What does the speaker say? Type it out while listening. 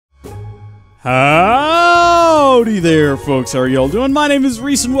Howdy there, folks. How are y'all doing? My name is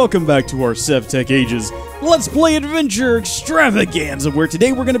Rees, and welcome back to our SevTech Ages Let's Play Adventure Extravaganza, where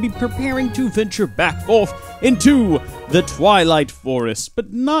today we're going to be preparing to venture back off into the Twilight Forest,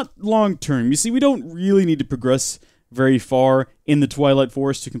 but not long term. You see, we don't really need to progress very far in the Twilight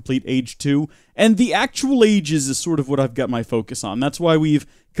Forest to complete Age 2, and the actual ages is sort of what I've got my focus on. That's why we've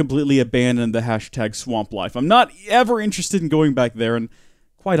completely abandoned the hashtag swamp life. I'm not ever interested in going back there, and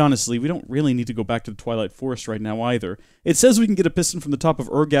quite honestly, we don't really need to go back to the Twilight Forest right now either. It says we can get a piston from the top of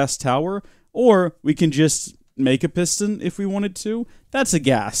Urgas Tower, or we can just make a piston if we wanted to. That's a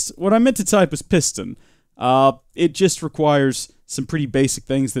gas. What I meant to type was piston. It just requires some pretty basic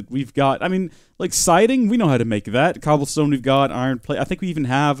things that we've got. I mean, like siding, we know how to make that. Cobblestone we've got, iron plate. I think we even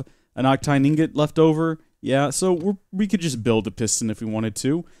have an octine ingot left over. Yeah, so we could just build a piston if we wanted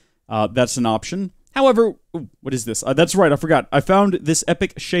to. That's an option. However, ooh, what is this? That's right, I forgot. I found this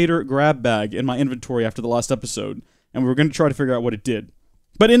epic shader grab bag in my inventory after the last episode, and we were going to try to figure out what it did.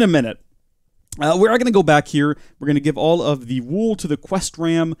 But in a minute. We're going to go back here. We're going to give all of the wool to the quest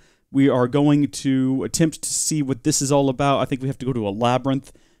ram. We are going to attempt to see what this is all about. I think we have to go to a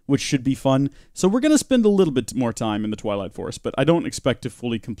labyrinth, which should be fun. So we're going to spend a little bit more time in the Twilight Forest, but I don't expect to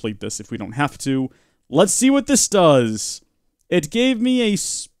fully complete this if we don't have to. Let's see what this does. It gave me a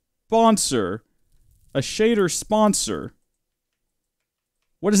sponsor. A shader sponsor.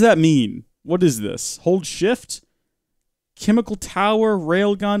 What does that mean? What is this? Hold shift? Chemical tower,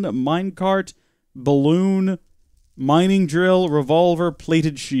 railgun, minecart, balloon, mining drill, revolver,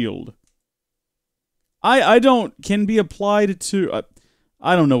 plated shield. I don't... Can be applied to...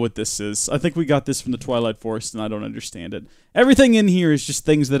 I don't know what this is. I think we got this from the Twilight Forest, and I don't understand it. Everything in here is just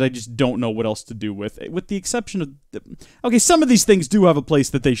things that I just don't know what else to do with the exception of... Okay, some of these things do have a place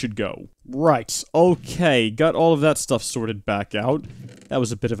that they should go. Right, okay, got all of that stuff sorted back out. That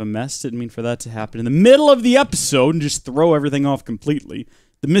was a bit of a mess. Didn't mean for that to happen in the middle of the episode and just throw everything off completely.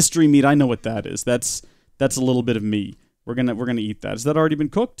 The mystery meat, I know what that is. That's a little bit of me. We're gonna eat that. Has that already been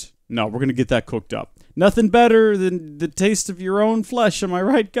cooked? No, we're gonna get that cooked up. Nothing better than the taste of your own flesh, am I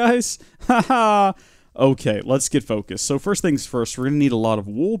right, guys? Haha! Okay, let's get focused. So first things first, we're gonna need a lot of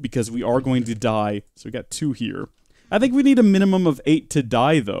wool because we are going to die. So we got 2 here. I think we need a minimum of 8 to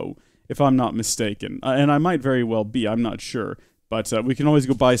die, though, if I'm not mistaken. And I might very well be, I'm not sure. But we can always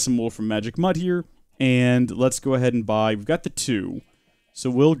go buy some wool from Magic Mud here. And let's go ahead and buy, we've got the 2. So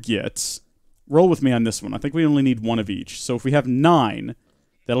we'll get... Roll with me on this one. I think we only need 1 of each. So if we have 9,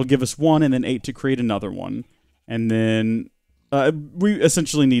 that'll give us 1, and then 8 to create another one. And then we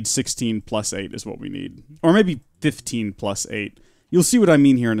essentially need 16 plus 8 is what we need. Or maybe 15 plus 8. You'll see what I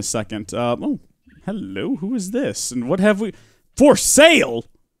mean here in a second. Oh, hello. Who is this? And what have we... For sale!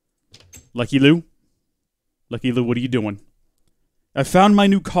 Lucky Lou? Lucky Lou, what are you doing? I found my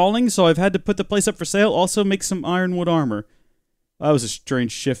new calling, so I've had to put the place up for sale. Also make some ironwood armor. That was a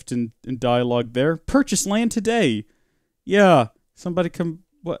strange shift in dialogue there. Purchase land today. Yeah. Somebody come...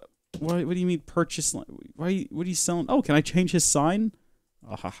 What do you mean purchase land? What are you selling? Oh, can I change his sign?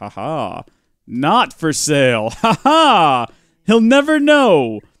 Ah, ha, ha, ha. Not for sale. Ha, ha. He'll never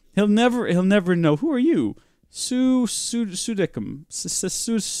know. He'll never know. Who are you? Sudicum.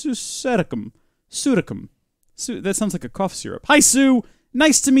 Sudicum. That sounds like a cough syrup. Hi, Sue.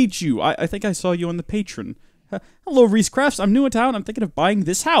 Nice to meet you. I think I saw you on the Patreon. Hello, Rees Crafts. I'm new in town. I'm thinking of buying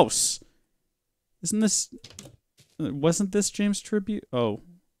this house. Isn't this... Wasn't this James Tribute? Oh.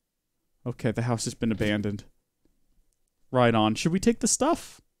 Okay, the house has been abandoned. Right on. Should we take the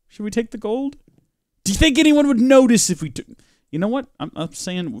stuff? Should we take the gold? Do you think anyone would notice if we took... You know what? I'm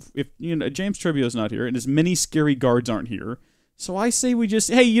saying, if you know, James Tribio's not here, and as many scary guards aren't here, so I say we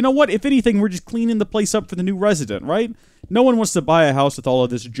just... Hey, you know what? If anything, we're just cleaning the place up for the new resident, right? No one wants to buy a house with all of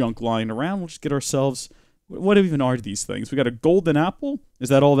this junk lying around. We'll just get ourselves... What even are these things? We got a golden apple? Is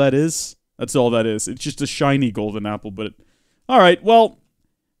that all that is? That's all that is. It's just a shiny golden apple, but... Alright, well,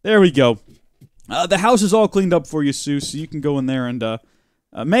 there we go. The house is all cleaned up for you, Sue, so you can go in there and,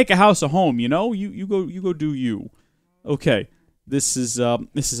 make a house a home, you know? You go do you. Okay, this is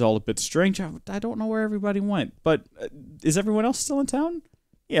all a bit strange. I don't know where everybody went, but is everyone else still in town?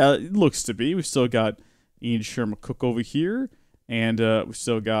 Yeah, it looks to be. We've still got Ian Sherman Cook over here. And we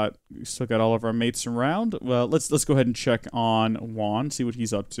still got all of our mates around. Well, let's go ahead and check on Juan, see what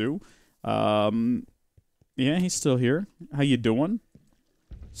he's up to. Yeah, he's still here. How you doing?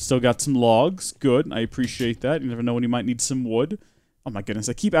 Still got some logs. Good. I appreciate that. You never know when you might need some wood. Oh my goodness,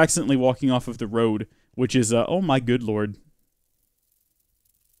 I keep accidentally walking off of the road, which is oh my good lord.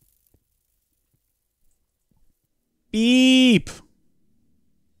 Beep.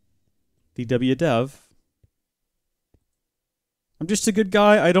 DW Dev. I'm just a good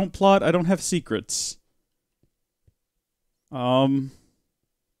guy. I don't plot. I don't have secrets. Okay.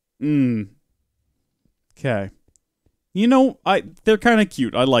 You know, they're kind of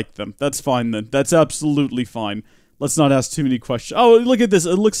cute. I like them. That's fine then. That's absolutely fine. Let's not ask too many questions. Oh, look at this.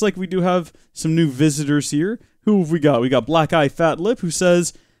 It looks like we do have some new visitors here. Who have we got? We got Black Eye Fat Lip, who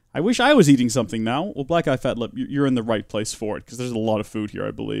says, I wish I was eating something now. Well, Black Eye Fat Lip, you're in the right place for it, because there's a lot of food here,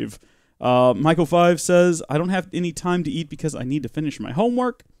 I believe. Michael 5 says, I don't have any time to eat because I need to finish my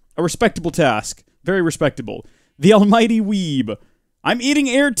homework. A respectable task. Very respectable. The Almighty Weeb. I'm eating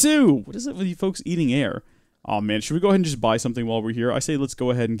air too. What is it with you folks eating air? Oh man, should we go ahead and just buy something while we're here? I say let's go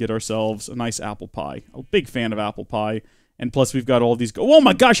ahead and get ourselves a nice apple pie. I'm a big fan of apple pie. And plus we've got all these... Oh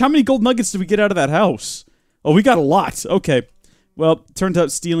my gosh, how many gold nuggets did we get out of that house? Oh, we got a lot. Okay. Well, turns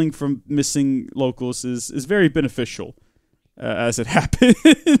out stealing from missing locals is very beneficial. As it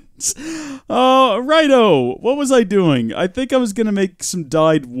happens. Righto. What was I doing? I think I was going to make some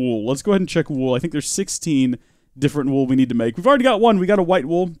dyed wool. Let's go ahead and check wool. I think there's 16 different wool we need to make. We've already got one. We got a white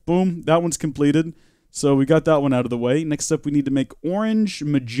wool. Boom. That one's completed. So we got that one out of the way. Next up, we need to make orange,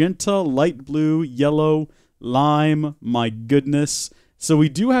 magenta, light blue, yellow, lime. My goodness. So we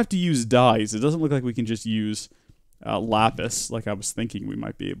do have to use dyes. It doesn't look like we can just use lapis like I was thinking we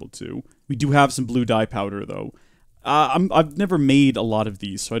might be able to. We do have some blue dye powder, though. I've never made a lot of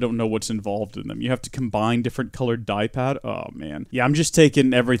these, so I don't know what's involved in them. You have to combine different colored dye pad. Oh, man. Yeah, I'm just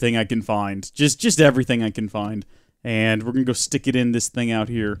taking everything I can find. Just everything I can find. And we're going to go stick it in this thing out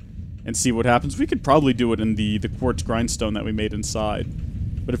here and see what happens. We could probably do it in the quartz grindstone that we made inside.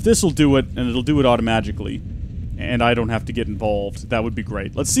 But if this will do it, and it'll do it automatically, and I don't have to get involved, that would be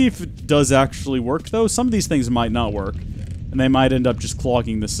great. Let's see if it does actually work, though. Some of these things might not work, and they might end up just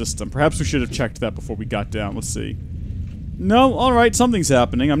clogging the system. Perhaps we should have checked that before we got down. Let's see. No, alright, something's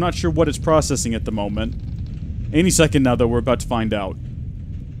happening. I'm not sure what it's processing at the moment. Any second now, though, we're about to find out.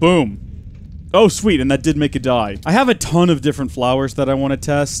 Boom. Oh, sweet, and that did make a dye. I have a ton of different flowers that I want to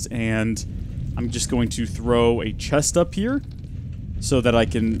test, and I'm just going to throw a chest up here so that I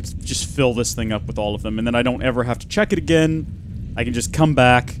can just fill this thing up with all of them, and then I don't ever have to check it again. I can just come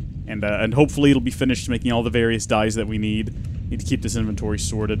back, and hopefully it'll be finished making all the various dyes that we need. Need to keep this inventory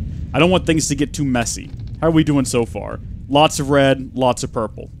sorted. I don't want things to get too messy. How are we doing so far? Lots of red, lots of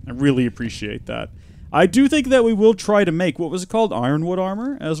purple. I really appreciate that. I do think that we will try to make, what was it called? Ironwood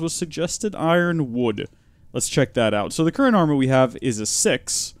armor, as was suggested? Ironwood. Let's check that out. So the current armor we have is a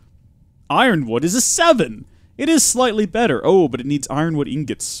 6. Ironwood is a 7! It is slightly better. Oh, but it needs ironwood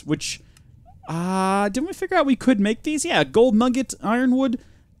ingots, which... didn't we figure out we could make these? Yeah, gold nugget, ironwood,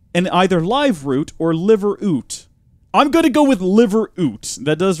 and either live root or liver oot. I'm gonna go with liver oot.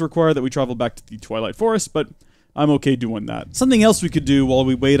 That does require that we travel back to the Twilight Forest, but... I'm okay doing that. Something else we could do while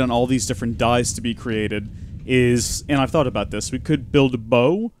we wait on all these different dyes to be created is, and I've thought about this, we could build a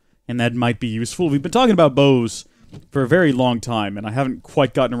bow, and that might be useful. We've been talking about bows for a very long time, and I haven't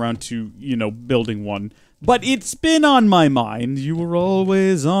quite gotten around to, you know, building one. But it's been on my mind. You were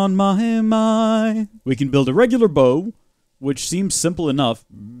always on my mind. We can build a regular bow, which seems simple enough,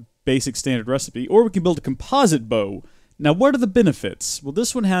 basic standard recipe, or we can build a composite bow. Now, what are the benefits? Well,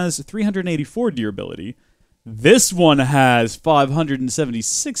 this one has 384 durability. This one has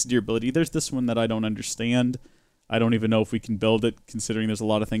 576 durability. There's this one that I don't understand. I don't even know if we can build it, considering there's a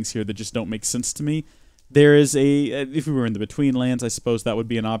lot of things here that just don't make sense to me. There is if we were in the Between Lands, I suppose that would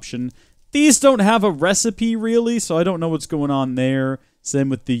be an option. These don't have a recipe, really, so I don't know what's going on there. Same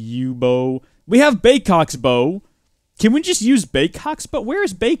with the U-bow. We have Baycock's bow. Can we just use Baycock's bow? Where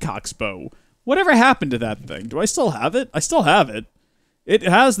is Baycock's bow? Whatever happened to that thing? Do I still have it? I still have it. It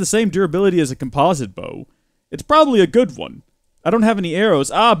has the same durability as a composite bow. It's probably a good one. I don't have any arrows.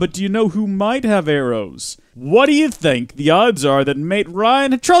 But do you know who might have arrows? What do you think? The odds are that mate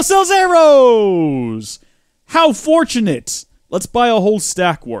Ryan sells arrows! How fortunate! Let's buy a whole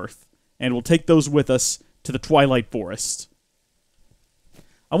stack worth, and we'll take those with us to the Twilight Forest.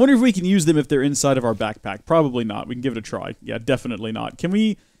 I wonder if we can use them if they're inside of our backpack. Probably not. We can give it a try. Yeah, definitely not. Can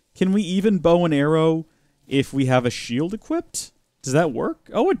we even bow and arrow if we have a shield equipped? Does that work?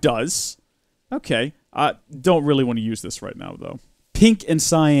 Oh, it does. Okay. I don't really want to use this right now, though. Pink and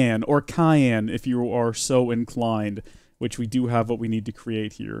cyan, or cayenne, if you are so inclined, which we do have what we need to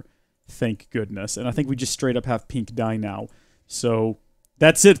create here. Thank goodness. And I think we just straight up have pink dye now. So,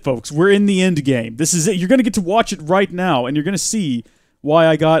 that's it, folks. We're in the end game. This is it. You're going to get to watch it right now, and you're going to see why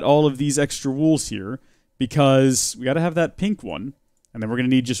I got all of these extra wools here, because we got to have that pink one, and then we're going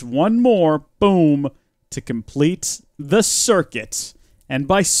to need just one more, boom, to complete the circuit. And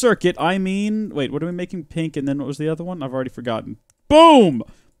by circuit, I mean... Wait, what are we making pink, and then what was the other one? I've already forgotten. Boom!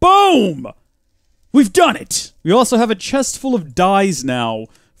 Boom! We've done it! We also have a chest full of dyes now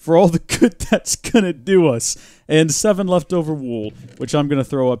for all the good that's gonna do us. And 7 leftover wool, which I'm gonna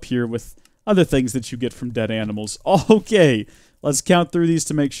throw up here with other things that you get from dead animals. Okay, let's count through these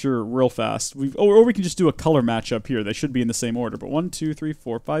to make sure real fast. Or we can just do a color match up here. They should be in the same order. But 1, 2, 3,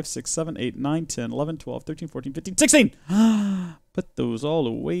 4, 5, 6, 7, 8, 9, 10, 11, 12, 13, 14, 15, 16! Put those all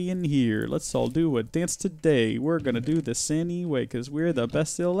away in here. Let's all do a dance today. We're gonna do this anyway, because we're the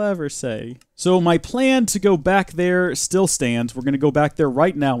best they'll ever say. So my plan to go back there still stands. We're gonna go back there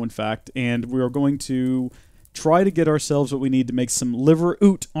right now, in fact, and we are going to try to get ourselves what we need to make some liver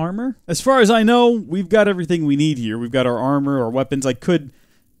oot armor. As far as I know, we've got everything we need here. We've got our armor, our weapons. I could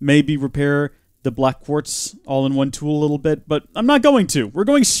maybe repair the black quartz all-in-one tool a little bit, but I'm not going to. We're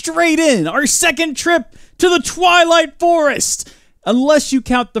going straight in. Our second trip to the Twilight Forest. Unless you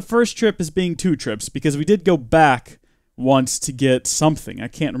count the first trip as being 2 trips, because we did go back once to get something. I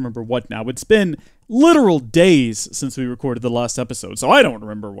can't remember what now. It's been literal days since we recorded the last episode, so I don't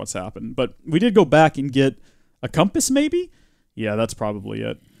remember what's happened. But we did go back and get a compass, maybe? Yeah, that's probably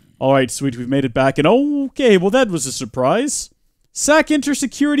it. Alright, sweet, we've made it back, and okay, well that was a surprise. SAC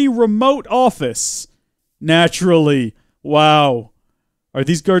Intersecurity Remote Office. Naturally. Wow. Are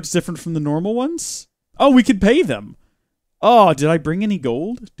these guards different from the normal ones? Oh, we could pay them. Oh, did I bring any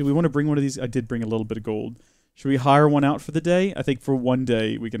gold? Do we want to bring one of these? I did bring a little bit of gold. Should we hire one out for the day? I think for one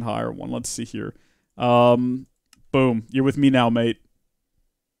day we can hire one. Let's see here. Boom. You're with me now, mate.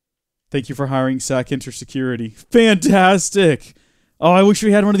 Thank you for hiring SAC Intersecurity. Fantastic! Oh, I wish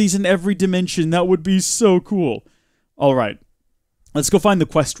we had one of these in every dimension. That would be so cool. All right. Let's go find the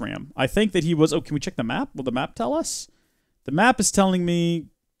quest ram. I think that he was... Oh, can we check the map? Will the map tell us? The map is telling me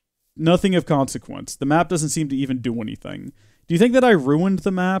nothing of consequence. The map doesn't seem to even do anything. Do you think that I ruined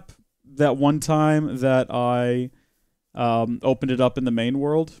the map that one time that I opened it up in the main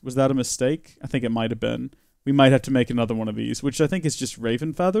world? Was that a mistake? I think it might have been. We might have to make another one of these, which I think is just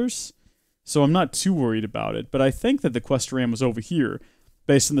raven feathers. So I'm not too worried about it. But I think that the quest ram was over here,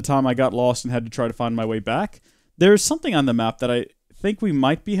 based on the time I got lost and had to try to find my way back. There's something on the map that I think we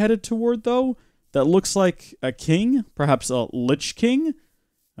might be headed toward, though, that looks like a king, perhaps a lich king.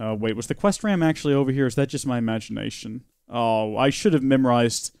 Wait, was the quest ram actually over here? Is that just my imagination? Oh, I should have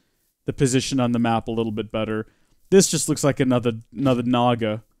memorized the position on the map a little bit better. This just looks like another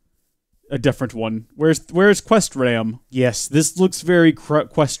Naga. A different one. Where's Quest Ram? Yes, this looks very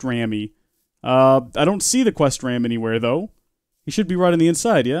Quest Rammy. I don't see the Quest Ram anywhere, though. He should be right on the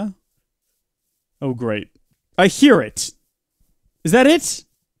inside, yeah? Oh, great. I hear it! Is that it?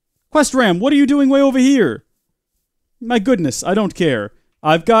 Quest Ram, what are you doing way over here? My goodness, I don't care.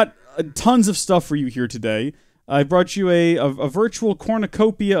 I've got tons of stuff for you here today. I brought you a virtual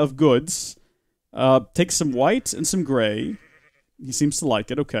cornucopia of goods. Take some white and some gray. He seems to like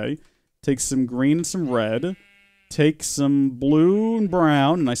it, okay. Take some green and some red. Take some blue and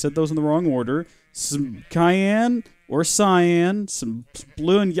brown, and I said those in the wrong order. Some cayenne or cyan, some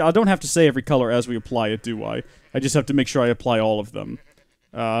blue and... I don't have to say every color as we apply it, do I? I just have to make sure I apply all of them.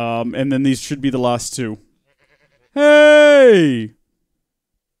 And then these should be the last 2. Hey!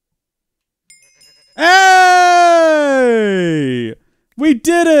 Hey! We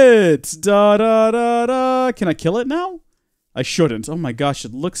did it! Da-da-da-da! Can I kill it now? I shouldn't. Oh my gosh,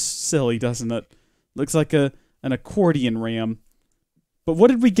 it looks silly, doesn't it? Looks like an accordion ram. But what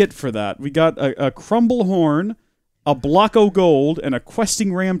did we get for that? We got a crumble horn, a block o' gold, and a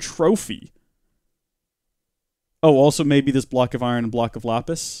questing ram trophy. Oh, also maybe this block of iron and block of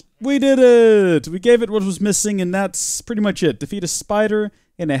lapis. We did it! We gave it what was missing, and that's pretty much it. Defeat a spider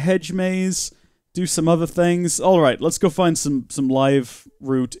in a hedge maze. Do some other things. Alright, let's go find some live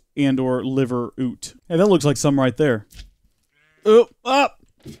root and or liver oot. Hey, that looks like some right there. Oh, up!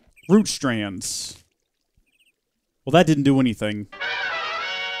 Root strands. Well, that didn't do anything.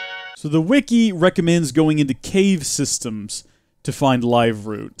 So the wiki recommends going into cave systems to find live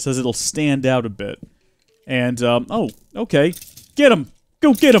root. It says it'll stand out a bit. And, oh, okay. Get him!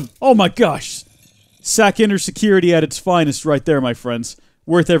 Go get him! Oh my gosh! SAC Intersecurity at its finest right there, my friends.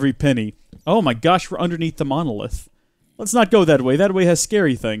 Worth every penny. Oh my gosh, we're underneath the monolith. Let's not go that way. That way has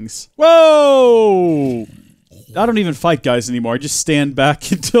scary things. Whoa! I don't even fight guys anymore. I just stand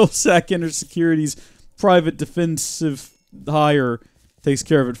back until SAC Intersecurity's private defensive hire takes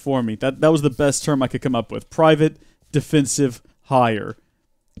care of it for me. That was the best term I could come up with. Private defensive hire.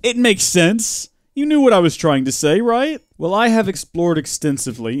 It makes sense. You knew what I was trying to say, right? Well, I have explored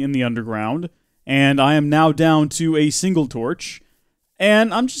extensively in the underground, and I am now down to a single torch,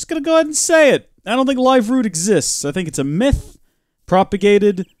 and I'm just gonna go ahead and say it. I don't think live root exists. I think it's a myth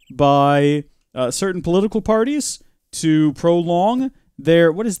propagated by certain political parties to prolong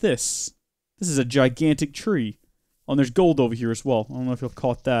their... What is this? This is a gigantic tree. Oh, and there's gold over here as well. I don't know if you'll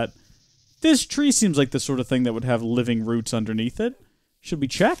caught that. This tree seems like the sort of thing that would have living roots underneath it. Should we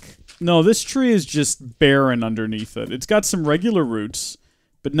check? No, this tree is just barren underneath it. It's got some regular roots,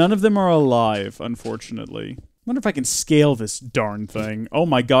 but none of them are alive, unfortunately. I wonder if I can scale this darn thing. Oh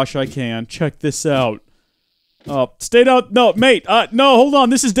my gosh, I can. Check this out. Stay down. No, mate. No, hold on.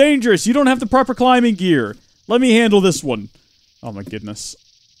 This is dangerous. You don't have the proper climbing gear. Let me handle this one. Oh my goodness.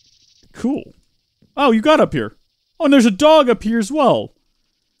 Cool. Oh, you got up here. Oh, and there's a dog up here as well.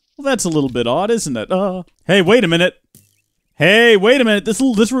 Well, that's a little bit odd, isn't it? Hey, wait a minute. Hey, wait a minute. This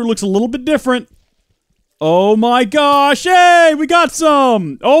route looks a little bit different. Oh my gosh. Hey, we got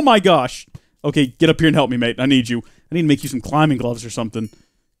some. Oh my gosh. Okay, get up here and help me, mate. I need you. I need to make you some climbing gloves or something.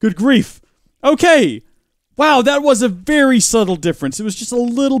 Good grief. Okay. Wow, that was a very subtle difference. It was just a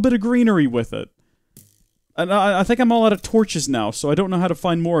little bit of greenery with it. And I think I'm all out of torches now, so I don't know how to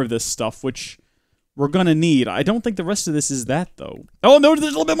find more of this stuff, which we're gonna need. I don't think the rest of this is that, though. Oh, no,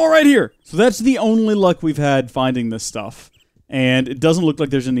 there's a little bit more right here! So that's the only luck we've had finding this stuff. And it doesn't look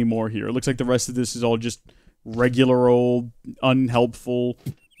like there's any more here. It looks like the rest of this is all just regular old, unhelpful,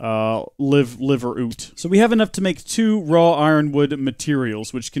 liver oot. So we have enough to make 2 raw ironwood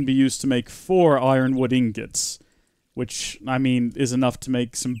materials, which can be used to make 4 ironwood ingots. Which, I mean, is enough to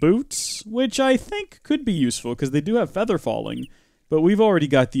make some boots, which I think could be useful, because they do have feather falling. But we've already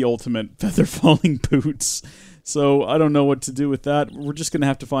got the ultimate feather falling boots, so I don't know what to do with that. We're just going to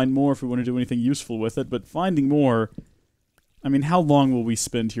have to find more if we want to do anything useful with it, but finding more... I mean, how long will we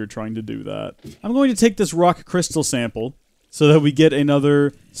spend here trying to do that? I'm going to take this rock crystal sample, so that we get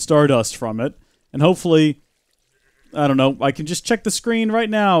another stardust from it, and hopefully... I don't know, I can just check the screen right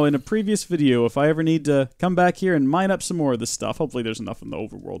now in a previous video if I ever need to come back here and mine up some more of this stuff. Hopefully there's enough in the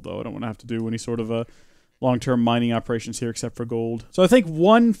overworld, though. I don't want to have to do any sort of long-term mining operations here except for gold. So I think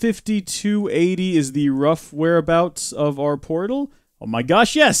 152.80 is the rough whereabouts of our portal. Oh my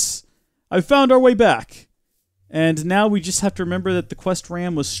gosh, yes! I've found our way back. And now we just have to remember that the quest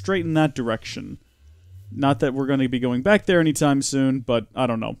ram was straight in that direction. Not that we're going to be going back there anytime soon, but I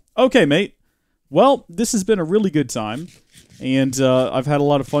don't know. Okay, mate. Well, this has been a really good time, and I've had a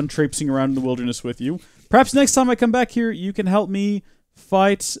lot of fun traipsing around in the wilderness with you. Perhaps next time I come back here, you can help me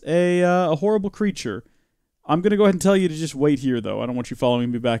fight a horrible creature. I'm going to go ahead and tell you to just wait here, though. I don't want you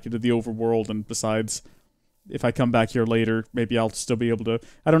following me back into the overworld, and besides, if I come back here later, maybe I'll still be able to...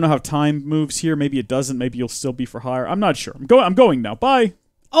 I don't know how time moves here. Maybe it doesn't. Maybe you'll still be for hire. I'm not sure. I'm going now. Bye!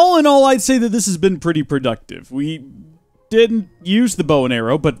 All in all, I'd say that this has been pretty productive. We didn't use the bow and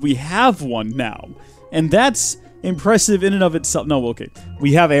arrow, but we have one now. And that's impressive in and of itself. No, okay.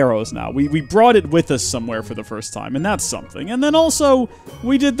 We have arrows now. We brought it with us somewhere for the first time, and that's something. And then also,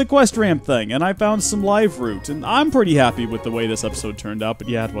 we did the quest ramp thing, and I found some live root, and I'm pretty happy with the way this episode turned out, but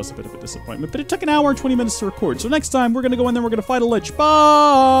yeah, it was a bit of a disappointment. But it took an hour and 20 minutes to record, so next time, we're gonna go in there, we're gonna fight a lich.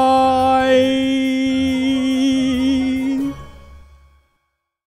 Bye!